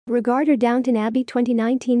Regarder Downton Abbey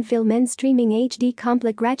 2019 Filmzenstream HD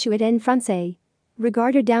complet gratuit en français.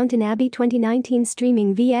 Regarder Downton Abbey 2019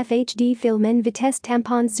 streaming VF HD film en vitesse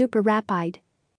tampon super rapide.